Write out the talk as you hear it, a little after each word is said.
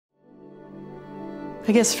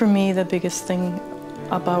I guess for me, the biggest thing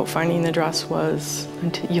about finding the dress was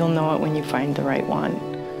you'll know it when you find the right one.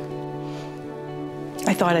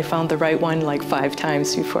 I thought I found the right one like 5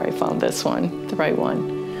 times before I found this one, the right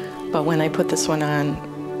one. But when I put this one on,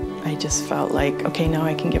 I just felt like, okay, now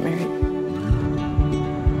I can get married.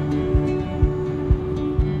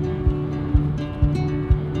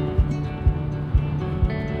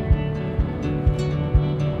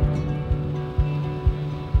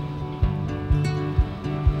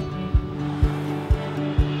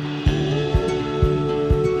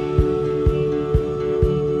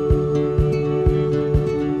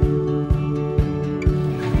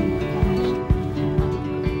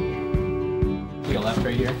 Left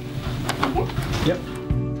right here. Yep.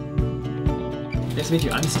 Nice to meet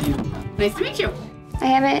you. I'm Steve. Nice to meet you. I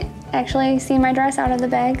haven't actually seen my dress out of the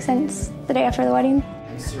bag since the day after the wedding.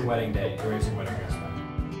 It's your wedding day. Where's your wedding dress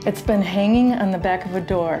from? It's been hanging on the back of a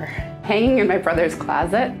door. Hanging in my brother's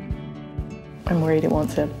closet. I'm worried it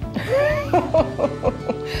won't zip.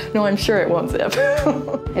 No, I'm sure it won't zip.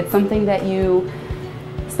 It's something that you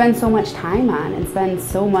spend so much time on and spend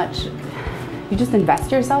so much, you just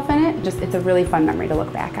invest yourself in it. It's a really fun memory to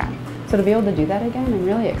look back on. So to be able to do that again, I'm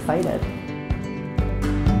really excited.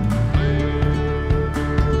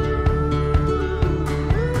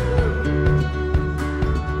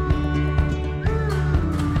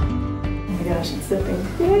 Oh my gosh, it's zipping.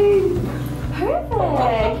 Yay!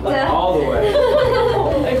 Perfect! All the way.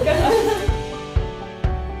 Oh my gosh.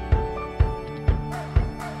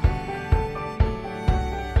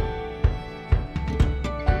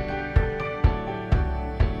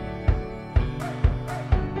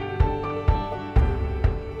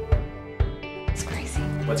 It's crazy.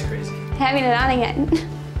 What's crazy? Having it on again.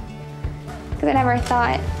 Because I never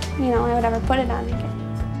thought, I would ever put it on again.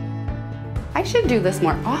 I should do this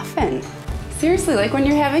more often. Seriously, like when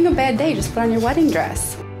you're having a bad day, just put on your wedding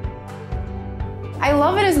dress. I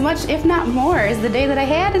love it as much, if not more, as the day that I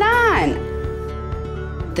had it on.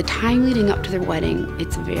 The time leading up to the wedding,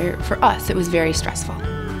 for us, it was very stressful.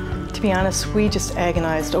 To be honest, we just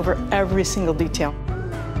agonized over every single detail.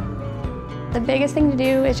 The biggest thing to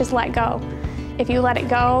do is just let go. If you let it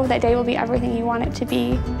go, that day will be everything you want it to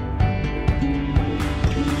be.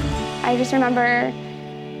 I just remember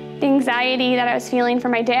the anxiety that I was feeling for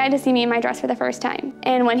my dad to see me in my dress for the first time.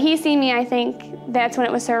 And when he seen me, I think that's when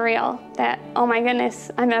it was surreal, that, oh my goodness,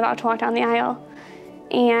 I'm about to walk down the aisle.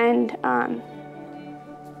 And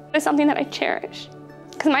it was something that I cherish.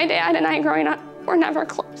 Because my dad and I growing up were never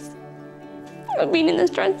close. But being in this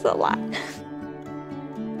dress a lot.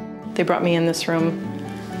 They brought me in this room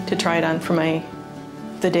to try it on for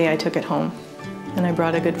the day I took it home. And I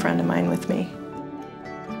brought a good friend of mine with me.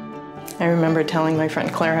 I remember telling my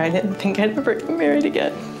friend Clara I didn't think I'd ever get married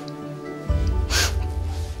again.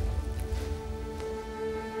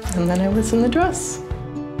 And then I was in the dress.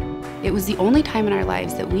 It was the only time in our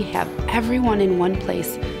lives that we have everyone in one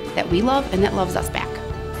place that we love and that loves us back.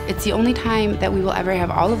 It's the only time that we will ever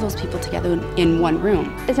have all of those people together in one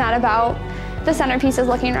room. It's not about the centerpiece is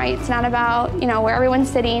looking right. It's not about, where everyone's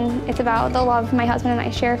sitting. It's about the love my husband and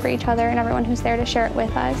I share for each other and everyone who's there to share it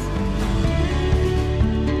with us.